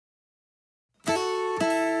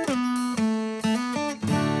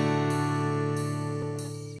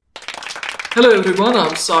Hello everyone,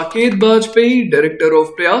 I'm Saket, Director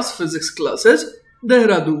of Prayas Physics Classes,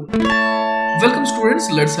 Dehradun. Welcome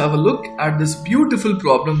students, let's have a look at this beautiful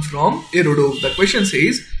problem from Irodov. The question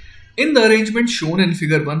says, in the arrangement shown in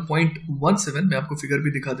figure 1.17, मैं आपको figure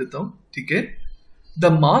भी दिखा देता हूँ, ठीक है?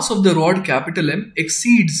 The mass of the rod capital M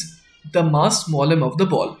exceeds the mass small m of the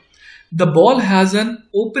ball. The ball has an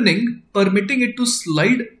opening permitting it to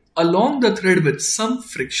slide along the thread with some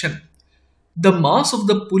friction. The mass of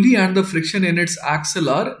the pulley and the friction in its axle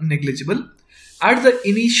are negligible. At the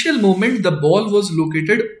initial moment, the ball was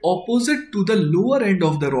located opposite to the lower end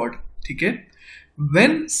of the rod. ठीक है?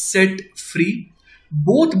 When set free,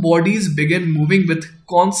 both bodies begin moving with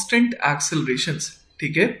constant accelerations.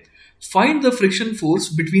 ठीक है? Find the friction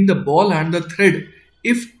force between the ball and the thread.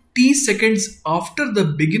 If t seconds after the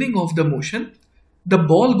beginning of the motion, the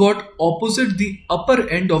ball got opposite the upper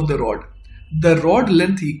end of the rod. The rod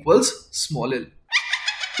length equals small l.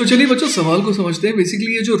 तो चलिए बच्चों सवाल को समझते हैं.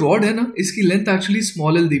 Basically ये जो rod है ना, इसकी लेंथ एक्चुअली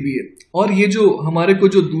स्मॉल एल दी हुई है, और ये जो हमारे को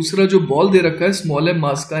जो दूसरा जो बॉल दे रखा है स्मॉल एम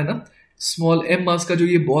मास का है ना, स्मॉल एम मास का जो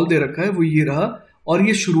ये बॉल दे रखा है वो ये रहा. और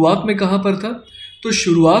ये शुरुआत में कहां पर था? तो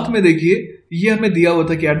शुरुआत में देखिए ये हमें दिया हुआ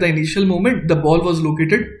था कि at the initial moment the ball was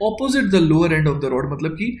located opposite the lower end of the rod,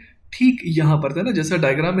 मतलब कि ठीक यहां पर था ना, जैसा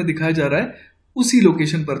डायग्राम में दिखाया जा रहा है उसी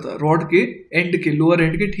लोकेशन पर था, रॉड के एंड के लोअर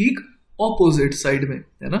एंड के ठीक ऑपोजिट साइड में,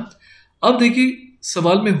 है ना. अब देखिए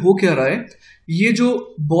सवाल में हो क्या रहा है, ये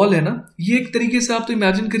जो बॉल है ना, ये एक तरीके से आप तो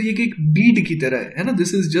इमेजिन करिए कि एक बीड की तरह है ना.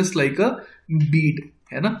 दिस इज जस्ट लाइक अ बीड,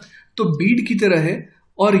 है ना. तो बीड की तरह है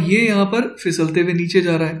और ये यहां पर फिसलते हुए नीचे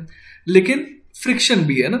जा रहा है, लेकिन फ्रिक्शन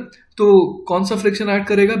भी है ना. तो कौन सा फ्रिक्शन ऐड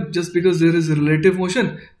करेगा? Just because there is relative motion,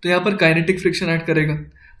 तो यहां पर काइनेटिक फ्रिक्शन ऐड करेगा.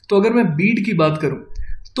 तो अगर मैं बीड की बात करूं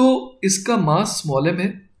तो इसका मास स्मॉल एम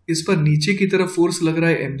है, इस पर नीचे की तरफ फोर्स लग रहा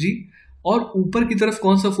है एम जी, और ऊपर की तरफ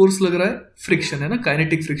कौन सा फोर्स लग रहा है? फ्रिक्शन, है ना,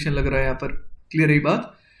 काइनेटिक फ्रिक्शन लग रहा है यहाँ पर. क्लियर है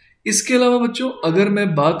बात? इसके अलावा बच्चों अगर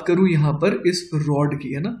मैं बात करूं यहाँ पर इस रॉड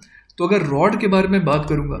की, है ना, तो अगर रॉड के बारे में बात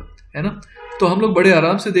करूंगा, है ना, तो हम लोग बड़े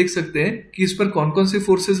आराम से देख सकते हैं कि इस पर कौन कौन से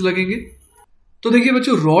फोर्सेस लगेंगे. तो देखिए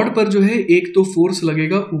बच्चों रॉड पर जो है एक तो फोर्स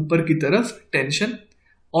लगेगा ऊपर की तरफ टेंशन,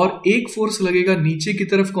 और एक फोर्स लगेगा नीचे की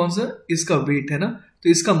तरफ, कौन सा? इसका वेट, है ना. तो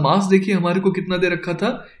इसका मास देखिए हमारे को कितना दे रखा था,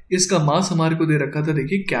 इसका मास हमारे को दे रखा था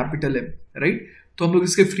देखिए कैपिटल एम, राइट. तो हम लोग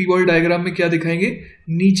इसके फ्री बॉडी डायग्राम में क्या दिखाएंगे?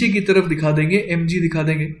 नीचे की तरफ दिखा देंगे, एम जी दिखा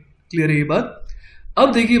देंगे. क्लियर है ये बात?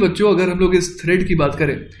 अब देखिए बच्चों अगर हम लोग इस थ्रेड की बात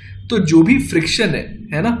करें तो जो भी फ्रिक्शन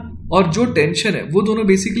है ना, और जो टेंशन है वो दोनों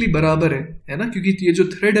बेसिकली बराबर है ना, क्योंकि ये जो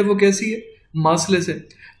थ्रेड है वो कैसी है? मासलेस है.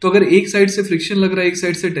 तो अगर एक साइड से फ्रिक्शन लग रहा है, एक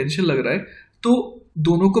साइड से टेंशन लग रहा है, तो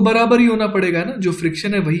दोनों को बराबर ही होना पड़ेगा ना. जो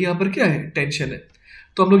फ्रिक्शन है वही यहाँ पर क्या है? टेंशन है.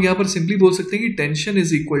 तो हम लोग यहां पर सिंपली बोल सकते हैं कि tension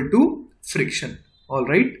is equal to friction. All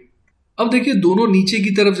right. अब देखिए दोनों नीचे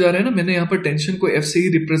की तरफ जा रहे हैं ना, मैंने यहां पर टेंशन को एफ से ही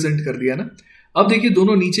रिप्रेजेंट कर दिया ना. अब देखिए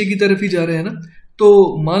दोनों नीचे की तरफ ही जा रहे हैं ना,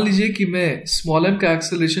 तो मान लीजिए कि मैं स्मॉल एम का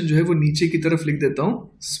एक्सेलरेशन जो है वो नीचे की तरफ लिख देता हूं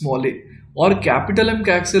स्मॉल ए, और कैपिटल एम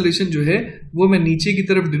का एक्सेलरेशन जो है वो मैं नीचे की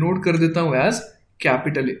तरफ डिनोट कर देता हूं एज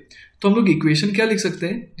कैपिटल ए. तो हम लोग इक्वेशन क्या लिख सकते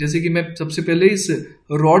हैं? जैसे कि मैं सबसे पहले इस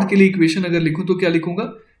रॉड के लिए इक्वेशन अगर लिखूं तो क्या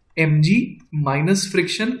लिखूंगा? mg minus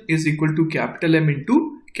friction is equal to capital M into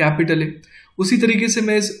capital A. उसी तरीके से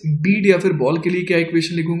मैं इस बीड या फिर बॉल के लिए क्या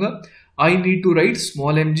इक्वेशन लिखूंगा? I need to right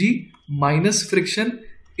small M G minus friction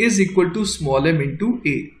is equal to small M into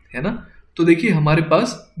ए, है ना. तो देखिए हमारे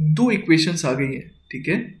पास दो इक्वेशंस आ गई हैं, ठीक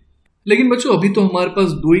है. लेकिन बच्चों अभी तो हमारे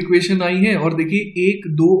पास दो इक्वेशन आई हैं, और देखिए 1,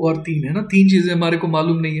 2 और 3, है ना, तीन चीजें हमारे को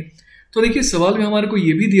मालूम नहीं है. तो देखिए सवाल में हमारे को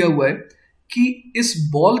यह भी दिया हुआ है कि इस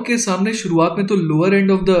बॉल के सामने शुरुआत में तो lower end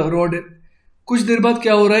of the rod है, कुछ देर बाद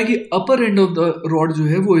क्या हो रहा है कि अपर एंड ऑफ द रॉड जो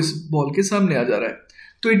है वो इस बॉल के सामने आ जा रहा है.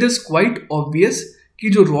 तो इट इज क्वाइट ऑब्वियस कि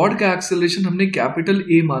जो रॉड का एक्सेलरेशन हमने कैपिटल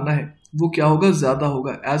ए माना है वो क्या होगा? ज्यादा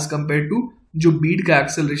होगा एज कंपेयर टू जो बीड का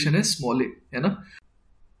एक्सेलरेशन है स्मॉल ए, है ना.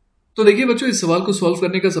 तो देखिए बच्चों इस सवाल को सॉल्व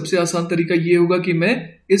करने का सबसे आसान तरीका ये होगा कि मैं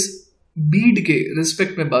इस बीड के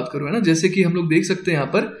रिस्पेक्ट में बात करूं, है ना. जैसे कि हम लोग देख सकते हैं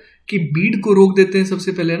यहाँ पर कि बीड को रोक देते हैं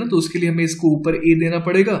सबसे पहले, है ना, तो उसके लिए हमें इसको ऊपर ए देना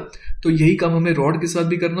पड़ेगा. तो यही काम हमें रॉड के साथ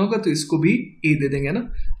भी करना होगा, तो इसको भी ए दे देंगे ना.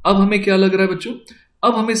 अब हमें क्या लग रहा है बच्चों?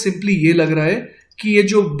 अब हमें सिंपली ये लग रहा है कि ये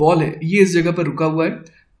जो बॉल है ये इस जगह पर रुका हुआ है,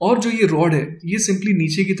 और जो ये रॉड है ये सिंपली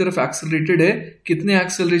नीचे की तरफ एक्सेलरेटेड है. कितने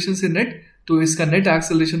एक्सेलरेशन से? नेट. तो इसका नेट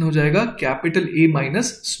एक्सेलरेशन हो जाएगा कैपिटल ए माइनस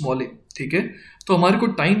स्मॉल ए, ठीक है. तो हमारे को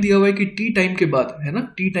टाइम दिया हुआ है कि टी टाइम के बाद, है ना,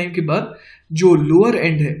 टी टाइम के बाद जो लोअर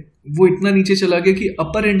एंड है वो इतना नीचे चला गया कि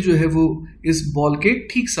अपर एंड जो है वो इस बॉल के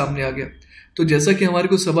ठीक सामने आ गया. तो जैसा कि हमारे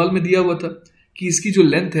को सवाल में दिया हुआ था कि इसकी जो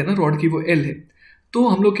लेंथ है ना रॉड की वो एल है, तो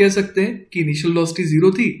हम लोग कह सकते हैं कि इनिशियल वेलोसिटी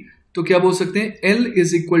 0 थी, तो क्या बोल सकते हैं? एल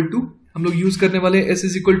इज इक्वल टू, हम लोग यूज करने वाले S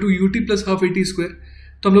is equal to UT plus half A T square.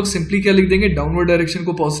 तो हम लोग सिंपली क्या लिख देंगे, डाउनवर्ड डायरेक्शन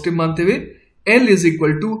को पॉजिटिव मानते हुए L is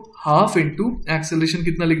equal to half into acceleration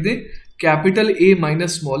कितना लिख दें, capital A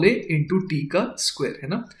minus small a into T का स्क्वायर, है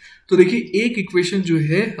ना। तो देखिए एक इक्वेशन जो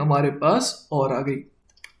है हमारे पास और आ गई,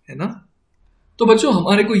 है ना। तो बच्चों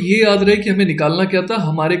हमारे को ये याद रहे कि हमें निकालना क्या था,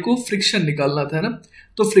 हमारे को फ्रिक्शन निकालना था, है ना।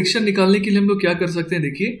 तो फ्रिक्शन निकालने के लिए हम लोग क्या कर सकते हैं,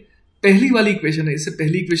 देखिए पहली वाली इक्वेशन है, इसे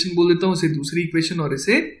पहली इक्वेशन बोल देता हूं, इसे दूसरी इक्वेशन और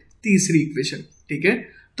इसे तीसरी इक्वेशन, ठीक है।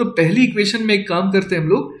 तो पहली इक्वेशन में एक काम करते हैं हम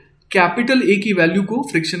लोग, कैपिटल ए की वैल्यू को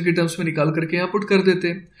फ्रिक्शन के टर्म्स में निकाल करके यहाँ पुट कर देते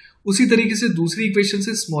हैं। उसी तरीके से दूसरी इक्वेशन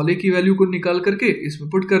से स्मॉल ए की वैल्यू को निकाल करके इसमें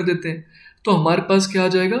पुट कर देते हैं। तो हमारे पास क्या आ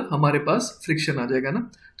जाएगा, हमारे पास फ्रिक्शन आ जाएगा ना।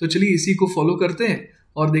 तो चलिए इसी को फॉलो करते हैं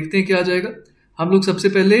और देखते हैं क्या आ जाएगा। हम लोग सबसे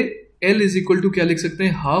पहले L इज इक्वल टू क्या लिख सकते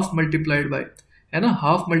हैं, हाफ मल्टीप्लाइड बाय, है ना,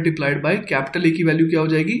 half multiplied by capital A की वैल्यू क्या हो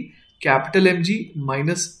जाएगी, capital M G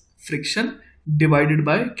minus friction divided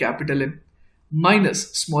by capital M, minus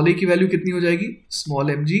small ए की वैल्यू कितनी हो जाएगी, स्मॉल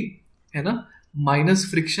एम जी, है ना, minus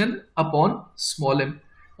friction upon small M,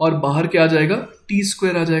 और बाहर क्या आ जाएगा, टी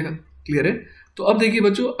स्क्वायर आ जाएगा। क्लियर है। तो अब देखिए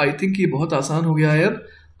बच्चों, आई थिंक ये बहुत आसान हो गया है।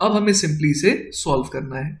 अब हमें सिंपली इसे सॉल्व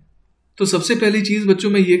करना है। तो सबसे पहली चीज बच्चों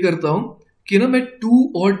मैं ये करता हूं कि ना मैं 2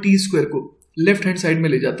 और टी स्क्वायर को लेफ्ट हैंड साइड में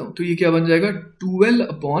ले जाता हूं। तो ये क्या बन जाएगा, 12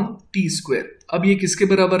 अपॉन टी स्क्वायर। अब ये किसके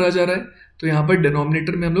बराबर आ जा रहा है, तो यहाँ पर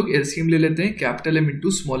डिनोमिनेटर में हम लोग एलसीएम ले लेते हैं, capital M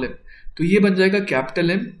into small M. तो ये बन जाएगा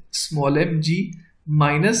capital M small M G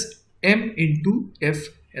minus M into F,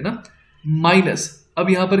 है ना, माइनस अब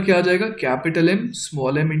यहाँ पर क्या आ जाएगा, capital M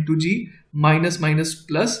small M into जी माइनस माइनस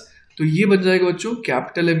प्लस, तो ये बन जाएगा बच्चों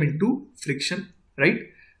capital M into friction, right.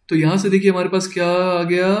 तो यहां से देखिए हमारे पास क्या आ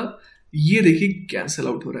गया, ये देखिए कैंसिल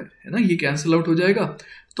आउट हो रहा है ना, ये कैंसिल आउट हो जाएगा।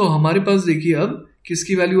 तो हमारे पास देखिए अब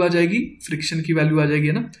किसकी वैल्यू आ जाएगी, फ्रिक्शन की वैल्यू आ जाएगी,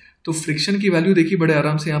 है ना। तो फ्रिक्शन की वैल्यू देखिए बड़े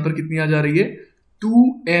आराम से यहाँ पर कितनी आ जा रही है,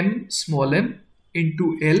 2m small m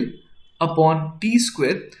into L upon T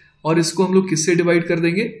square, और इसको हम लोग किससे डिवाइड कर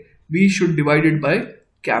देंगे, we should divided by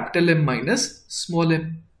capital M minus small M.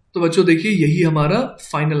 तो बच्चों देखिए यही हमारा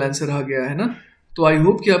फाइनल आंसर आ गया, है ना। तो आई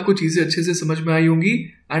होप कि आपको चीजें अच्छे से समझ में आई होंगी,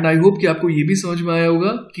 एंड आई होप कि आपको ये भी समझ में आया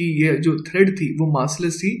होगा कि ये जो थ्रेड थी वो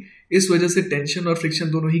मासलेस थी, इस वजह से टेंशन और फ्रिक्शन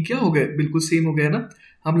दोनों ही क्या हो गए, बिल्कुल सेम हो गए ना।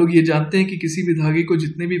 हम लोग ये जानते हैं कि किसी भी धागे को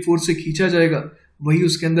जितने भी फोर्स से खींचा जाएगा वही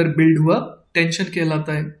उसके अंदर बिल्ड हुआ टेंशन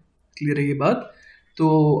कहलाता है। क्लियर है ये बात।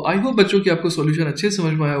 तो आई होप बच्चों कि आपको सॉल्यूशन अच्छे से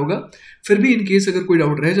समझ में आया होगा। फिर भी इन केस अगर कोई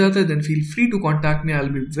डाउट रह जाता है then feel free to contact me, I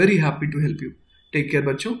will be very happy to help you. Take care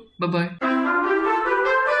बच्चों, बाय बाय।